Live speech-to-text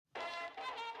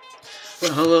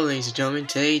Well, hello, ladies and gentlemen.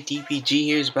 Today, DPG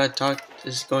here is going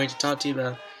to talk to you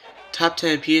about top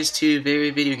 10 PS2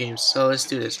 video games. So let's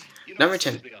do this. Number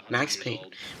 10, Max Payne.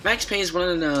 Max Payne is one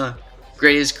of the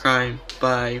greatest crime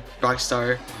by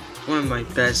Rockstar. One of my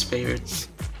best favorites,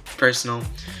 personal.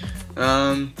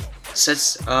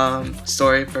 Sets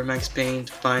story for Max Payne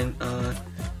to find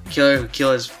killer who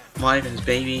killed his wife and his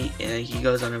baby, and he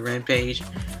goes on a rampage.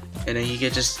 And then he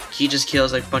just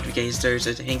kills like a bunch of gangsters.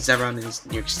 It hangs around in his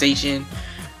New York station,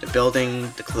 the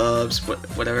building, the clubs,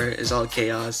 whatever is all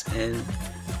chaos. And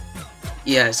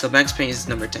yeah, so Max Payne is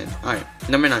number 10. All right,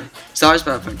 number 9, Star Wars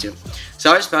Battlefront 2.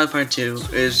 Star Wars Battlefront 2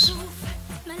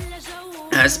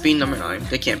 has been number 9.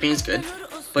 The campaign is good,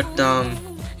 but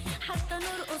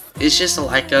it's just a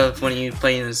lack of when you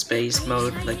play in a space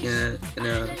mode, like in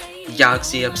a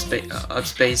galaxy up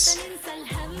space.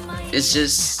 It's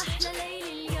just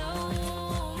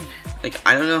like,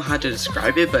 I don't know how to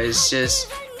describe it, but it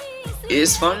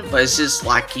is fun, but it's just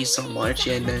lacky so much,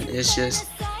 and then it's just,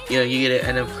 you get to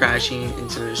end up crashing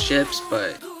into the ships,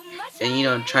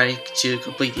 and trying to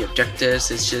complete the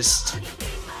objectives. It's just,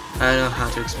 I don't know how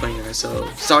to explain that. So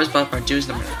Star Wars Battlefront 2 is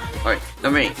number 9. Alright,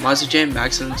 number 8, Monster Jam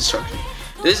Maximum Destruction.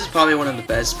 This is probably one of the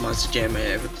best Monster Jam I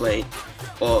ever played.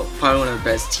 Well, probably one of the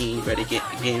best teen ready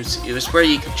games. It was where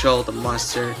you control the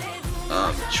monster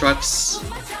trucks.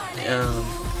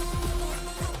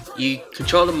 You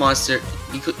control the monster.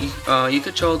 You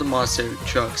control the monster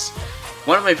trucks.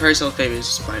 One of my personal favorites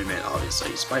is Spider-Man.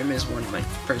 Obviously, Spider-Man is one of my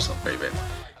personal favorite,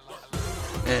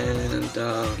 and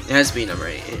it has to be number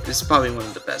 8. It's probably one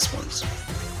of the best ones.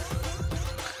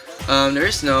 There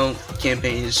is no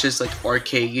campaign. It's just like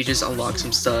arcade. You just unlock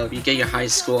some stuff. You get your high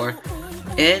score,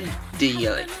 and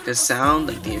the sound,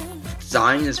 like the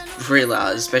design, is pretty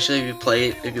loud. Especially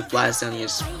if you blast down your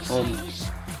home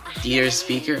theater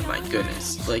speaker. My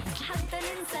goodness, like,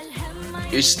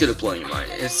 it's just gonna blow your mind.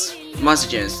 It's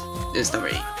Monster Jam is number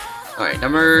 8. Alright,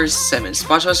 number 7,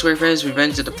 Spongebob Squarepants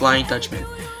Revenge of the Flying Dutchman.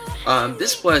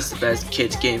 This was the best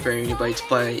kids game for anybody to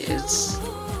play. It's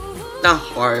not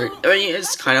hard. I mean,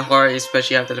 it's kind of hard,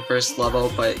 especially after the first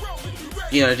level, but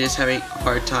just having a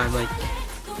hard time, like,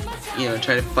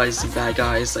 trying to fight some bad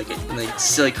guys, like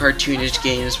silly cartoonish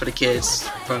games for the kids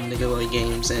from Nickelodeon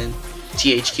Games and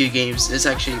THQ Games. It's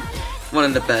actually one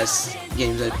of the best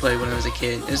games I played when I was a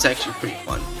kid. It's actually pretty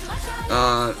fun.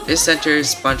 It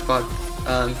centers SpongeBob.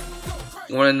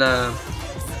 One of the,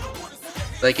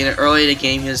 like, in the early in the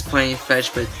game, he was playing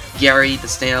fetch with Gary the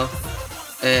snail,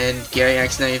 and Gary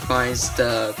accidentally finds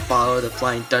the bottle of the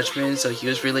Flying Dutchman, so he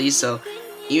was released. So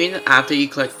even after you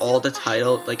collect all the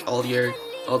title, like all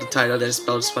the title that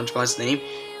spelled SpongeBob's name,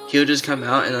 he'll just come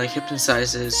out and like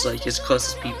hypnotizes like his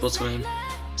closest people to him.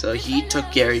 So he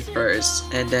took Gary first,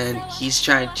 and then he's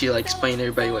trying to like explain to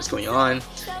everybody what's going on.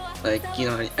 Like,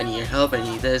 I need your help, I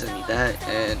need this, I need that,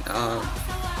 and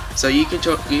so you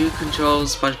control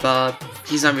SpongeBob.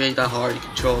 He's not really that hard to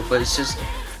control, but it's just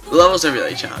the levels are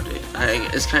really challenging.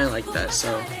 It's kind of like that.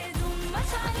 So,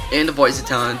 and the voice of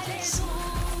talents,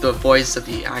 the voice of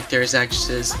the actors,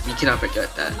 actresses, you cannot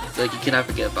forget that. Like, you cannot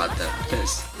forget about them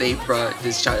because they brought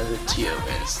this childhood to you,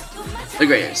 and it's the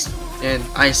greatest. And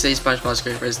I say SpongeBob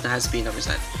SquarePants has to be number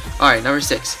 7. Alright, number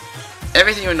 6,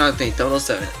 Everything or Nothing,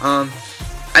 007.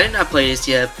 I did not play this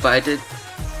yet, but I did.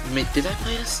 Did I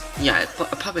play this? Yeah,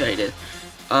 probably I did.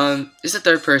 It's a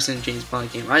third-person James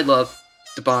Bond game. I love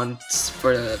the Bonds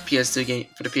for the PS2 game.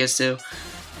 For the PS2,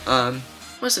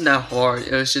 wasn't that hard.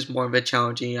 It was just more of a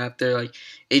challenging after like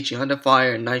Agent Under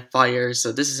Fire and Nightfire.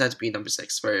 So this has to be number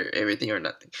 6 for Everything or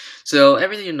Nothing. So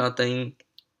Everything or Nothing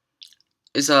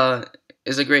is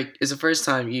the first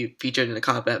time you featured in a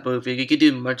combat movie. You could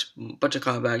do bunch of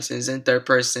combats, and it's in third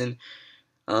person.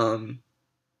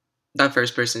 Not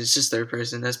first person, it's just third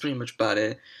person. That's pretty much about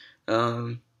it.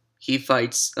 He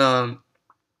fights,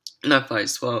 not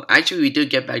fights, well, actually we do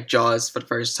get back Jaws for the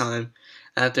first time.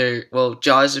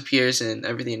 Jaws appears in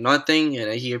Everything or Nothing,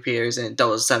 and he appears in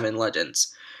 007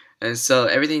 Legends. And so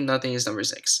Everything or Nothing is number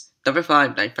 6. Number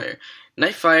 5, Nightfire.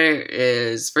 Nightfire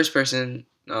is first person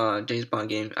James Bond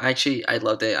game. I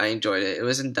loved it. I enjoyed it. It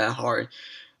wasn't that hard,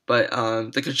 but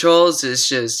the controls is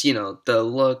just, the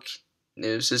look.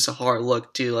 It was just a hard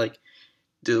look to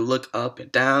look up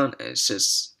and down. And it's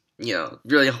just,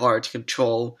 really hard to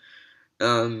control.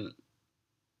 If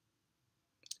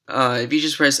you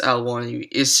just press L1,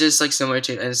 it's just like similar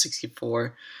to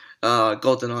N64,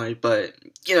 GoldenEye, but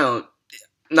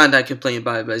not that complaining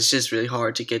about it. But it's just really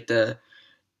hard to get the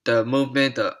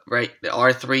movement, the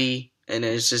R3. And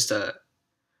then it's just the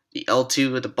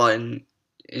L2 with the button.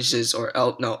 It's just, or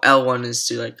L1 is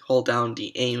to like hold down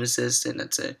the aim assist, and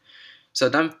that's it. So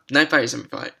Nightfire is number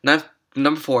 5.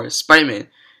 Number 4, Spider-Man.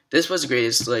 This was the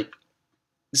greatest like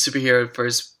superhero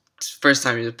first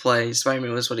time to play.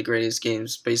 Spider-Man was one of the greatest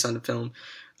games based on the film.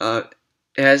 Uh,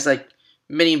 it has like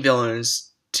many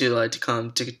villains to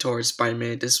come towards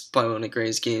Spider-Man. This is probably one of the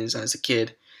greatest games as a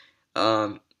kid.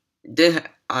 Um,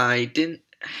 I didn't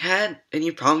had any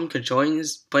problem controlling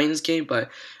playing this game, but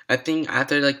I think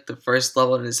after like the first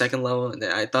level and the second level,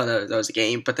 then I thought that was a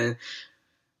game. But then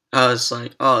I was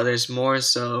like, oh, there's more.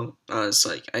 So I was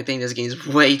like, I think this game is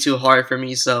way too hard for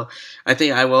me. So I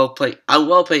think I will play. I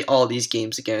will play all these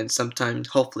games again sometime.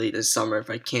 Hopefully this summer if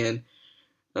I can.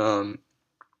 Um,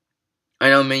 I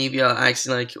know many of you are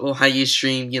asking like, oh, how you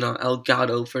stream, El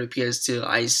Gato for the PS2.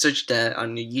 I searched that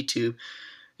on the YouTube.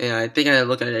 And I think I had to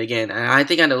look at it again. And I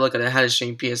think I had to look at how to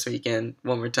stream PS3 again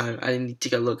one more time. I need to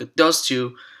take a look at those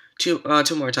two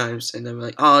more times, and then we're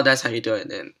like, oh, that's how you do it.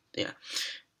 And then yeah,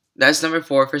 that's number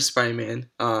 4 for Spider-Man.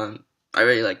 I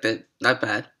really liked it. Not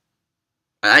bad.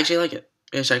 I actually like it.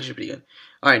 It's actually pretty good.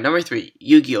 All right, number 3,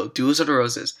 Yu-Gi-Oh! Duels of the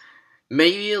Roses.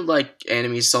 Maybe you like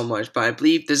anime so much, but I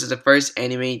believe this is the first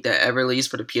anime that ever released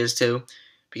for the PS2.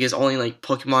 Because only like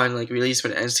Pokemon like released for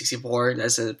the N64.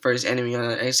 That's the first anime on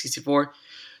the N64.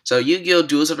 So Yu-Gi-Oh!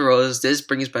 Duels of the Roses, this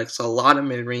brings back a lot of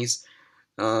memories.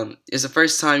 It's the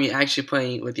first time you actually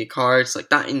playing with your cards,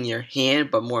 like not in your hand,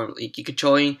 but more like you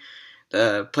controlling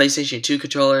the PlayStation 2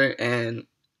 controller. And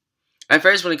at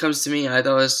first, when it comes to me, I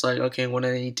thought it's like, okay, what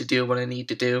I need to do,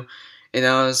 and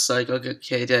I was like,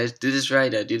 okay, did I do this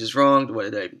right? Did I do this wrong? What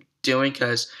am I doing?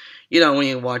 Because when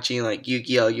you're watching like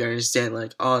Yu-Gi-Oh, you understand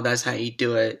like, oh, that's how you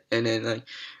do it, and then like.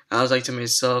 I was like to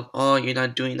myself, oh, you're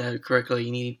not doing that correctly.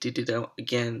 You need to do that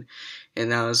again.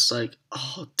 And I was like,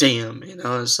 oh, damn. And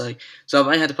I was like, so I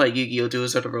might have to play Yu-Gi-Oh!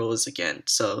 Duels of the Roses again.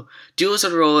 So Duels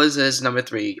of the Roses is number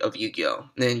 3 of Yu-Gi-Oh!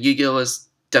 And Yu-Gi-Oh! Was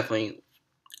definitely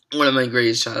one of my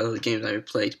greatest childhood games I ever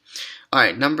played.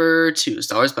 Alright, number 2,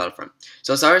 Star Wars Battlefront.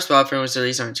 So Star Wars Battlefront was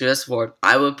released on 2004.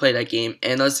 I would play that game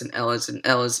endless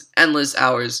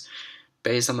hours.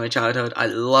 Based on my childhood, I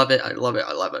love it.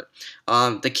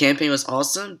 The campaign was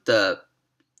awesome. The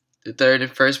third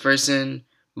and first person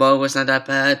mode was not that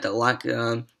bad. Don't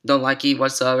like it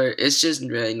whatsoever. It's just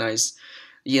really nice.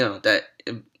 That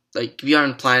like if you're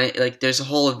on a planet, like there's a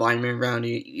whole environment around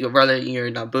you. Whether you're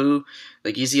in Naboo,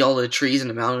 like you see all the trees and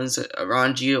the mountains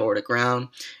around you, or the ground.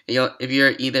 If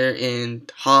you're either in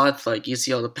Hoth, like you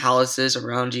see all the palaces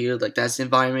around you. Like that's the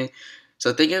environment.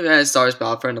 So think of it as Star Wars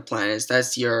Battlefront the planets.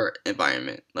 That's your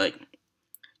environment. Like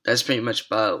that's pretty much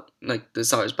about like the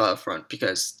Star Wars Battlefront,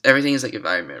 because everything is like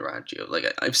environment around you. Like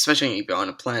especially if you're on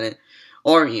a planet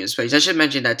or in space. I should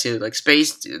mention that too. Like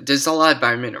space, there's a lot of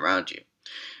environment around you.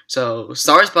 So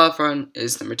Star Wars Battlefront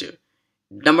is number 2.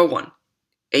 Number 1,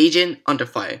 Agent Under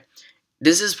Fire.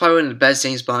 This is probably one of the best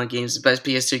James Bond games, the best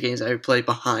PS2 games I ever played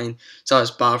behind Star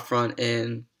Wars Battlefront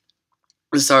and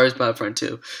Star Wars Battlefront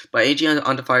 2. But Agent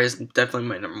Under Fire is definitely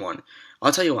my number 1.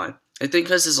 I'll tell you why. I think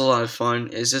because it's a lot of fun.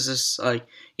 It's just like,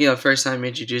 first time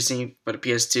introducing for the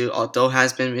PS2, although it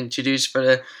has been introduced for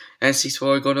the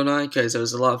N64 GoldenEye, because it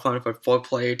was a lot of fun for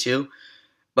 4-player too.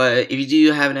 But if you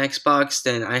do have an Xbox,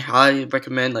 then I highly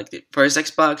recommend like the first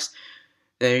Xbox.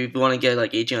 Then if you want to get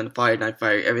like Agent Under Fire,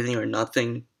 Nightfire, everything or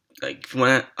nothing. Like if you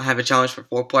want to have a challenge for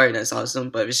 4-player, that's awesome.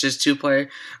 But if it's just 2-player,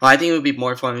 I think it would be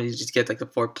more fun if you just get like the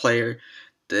 4-player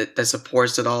that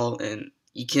supports it all. And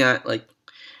you cannot like.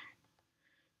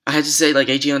 I had to say like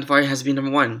Agent Under Fire has to be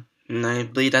number 1, and I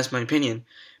believe that's my opinion,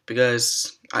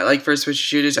 because I like first-person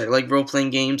shooters. I like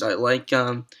role-playing games. I like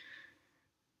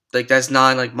that's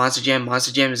not like Monster Jam.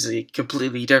 Monster Jam is like,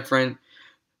 completely different.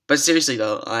 But seriously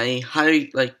though, I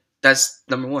highly like that's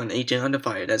number 1. Agent Under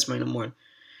Fire. That's my number 1.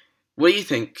 What do you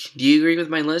think? Do you agree with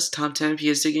my list? Top 10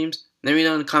 PS2 games? Let me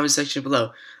know in the comment section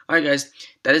below. Alright guys,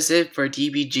 that is it for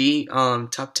DBG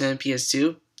Top 10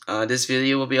 PS2. This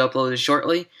video will be uploaded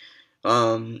shortly.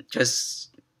 Because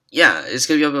yeah, it's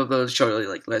gonna be uploaded shortly,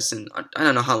 like less than, I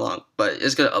don't know how long, but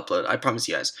it's gonna upload, I promise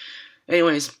you guys.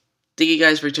 Anyways, thank you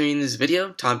guys for tuning in this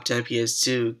video, top 10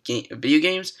 PS2 video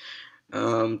games.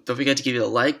 Don't forget to give it a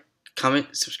like, comment,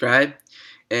 subscribe,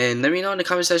 and let me know in the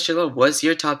comment section below, what's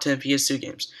your top 10 PS2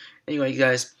 games. Anyway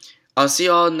guys, I'll see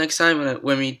you all next time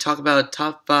when we talk about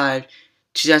top 5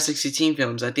 2016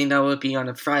 films. I think that will be on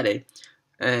a Friday.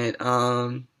 And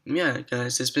yeah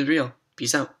guys, it's been real.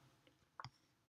 Peace out.